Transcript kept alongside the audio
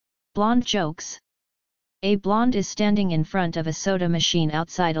Blonde jokes. A blonde is standing in front of a soda machine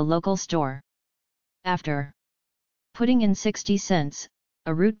outside a local store. After putting in 60 cents,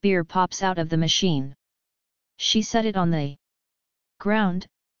 a root beer pops out of the machine. She set it on the ground,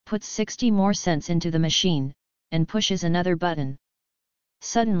 puts 60 more cents into the machine, and pushes another button.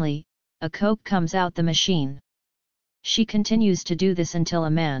 Suddenly, a Coke comes out the machine. She continues to do this until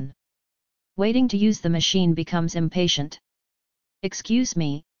a man waiting to use the machine becomes impatient. "Excuse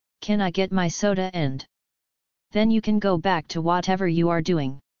me, can I get my soda and then you can go back to whatever you are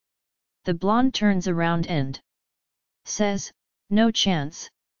doing?" The blonde turns around and says, "No chance.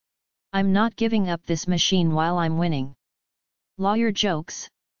 I'm not giving up this machine while I'm winning." Lawyer jokes.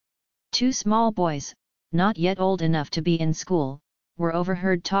 Two small boys, not yet old enough to be in school, were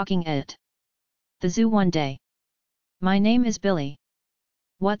overheard talking at the zoo one day. "My name is Billy.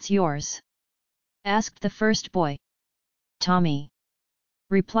 What's yours?" asked the first boy. "Tommy,"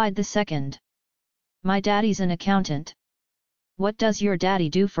 replied the second. "My daddy's an accountant." "What does your daddy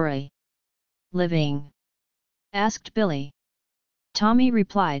do for a living?" asked Billy. Tommy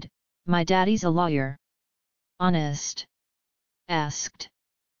replied, "My daddy's a lawyer." "Honest?" asked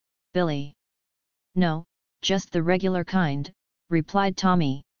Billy. "No, just the regular kind," replied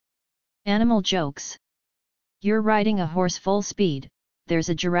Tommy. Animal jokes. You're riding a horse full speed, there's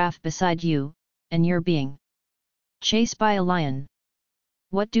a giraffe beside you, and you're being chased by a lion.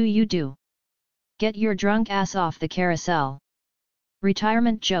 What do? Get your drunk ass off the carousel.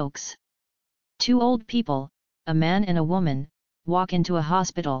 Retirement jokes. Two old people, a man and a woman, walk into a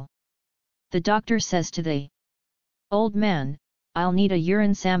hospital. The doctor says to the old man, "I'll need a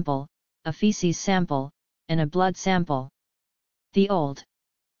urine sample, a feces sample, and a blood sample." The old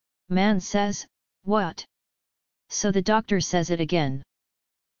man says, "What?" So the doctor says it again.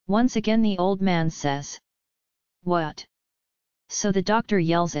 Once again the old man says, "What?" So the doctor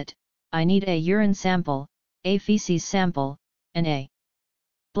yells it, "I need a urine sample, a feces sample, and a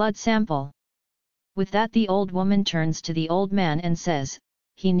blood sample." With that the old woman turns to the old man and says,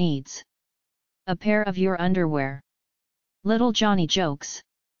 "He needs a pair of your underwear." Little Johnny jokes.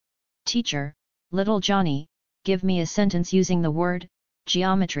 Teacher, little Johnny, give me a sentence using the word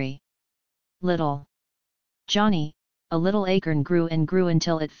geometry. Little Johnny, a little acorn grew and grew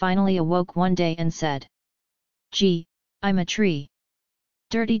until it finally awoke one day and said, "Gee, I'm a tree."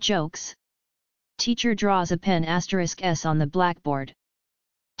 Dirty jokes. Teacher draws a pen *S on the blackboard.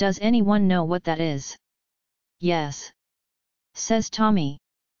 "Does anyone know what that is?" "Yes," says Tommy.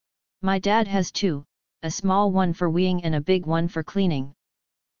 "My dad has two, a small one for weeing and a big one for cleaning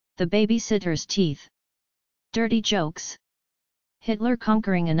the babysitter's teeth." Dirty jokes. Hitler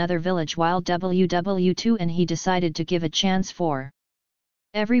conquering another village while WW2 and he decided to give a chance for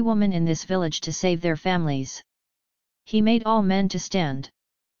every woman in this village to save their families. He made all men to stand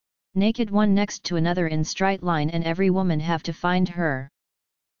naked one next to another in straight line and every woman have to find her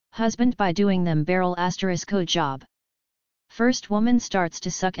husband by doing them barrel *O job. First woman starts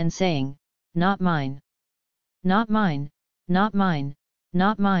to suck and saying, "Not mine. Not mine, not mine,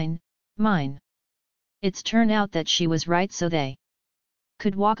 not mine, mine." It's turn out that she was right so they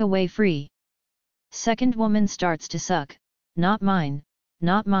could walk away free. Second woman starts to suck, "Not mine,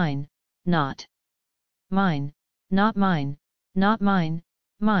 not mine, not mine, not mine, not mine,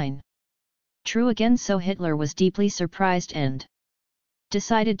 mine." True again so Hitler was deeply surprised and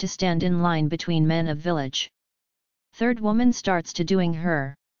decided to stand in line between men of village. Third woman starts to doing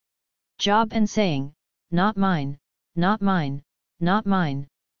her job and saying, "Not mine, not mine, not mine,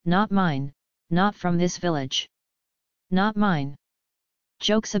 not mine, not from this village. Not mine."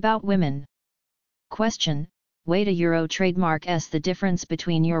 Jokes about women. Question, Wait a Euro trademark S the difference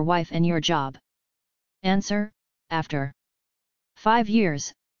between your wife and your job? Answer, after 5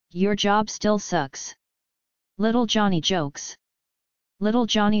 years, your job still sucks. Little Johnny jokes. Little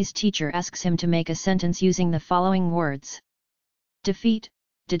Johnny's teacher asks him to make a sentence using the following words: defeat,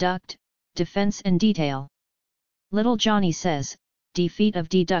 deduct, defense and detail. Little Johnny says, defeat of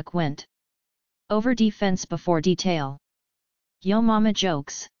D-Duck went over defense before detail. Yo mama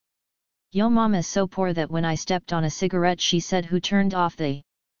jokes. Yo mama's so poor that when I stepped on a cigarette she said who turned off the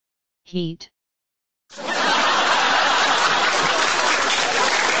heat.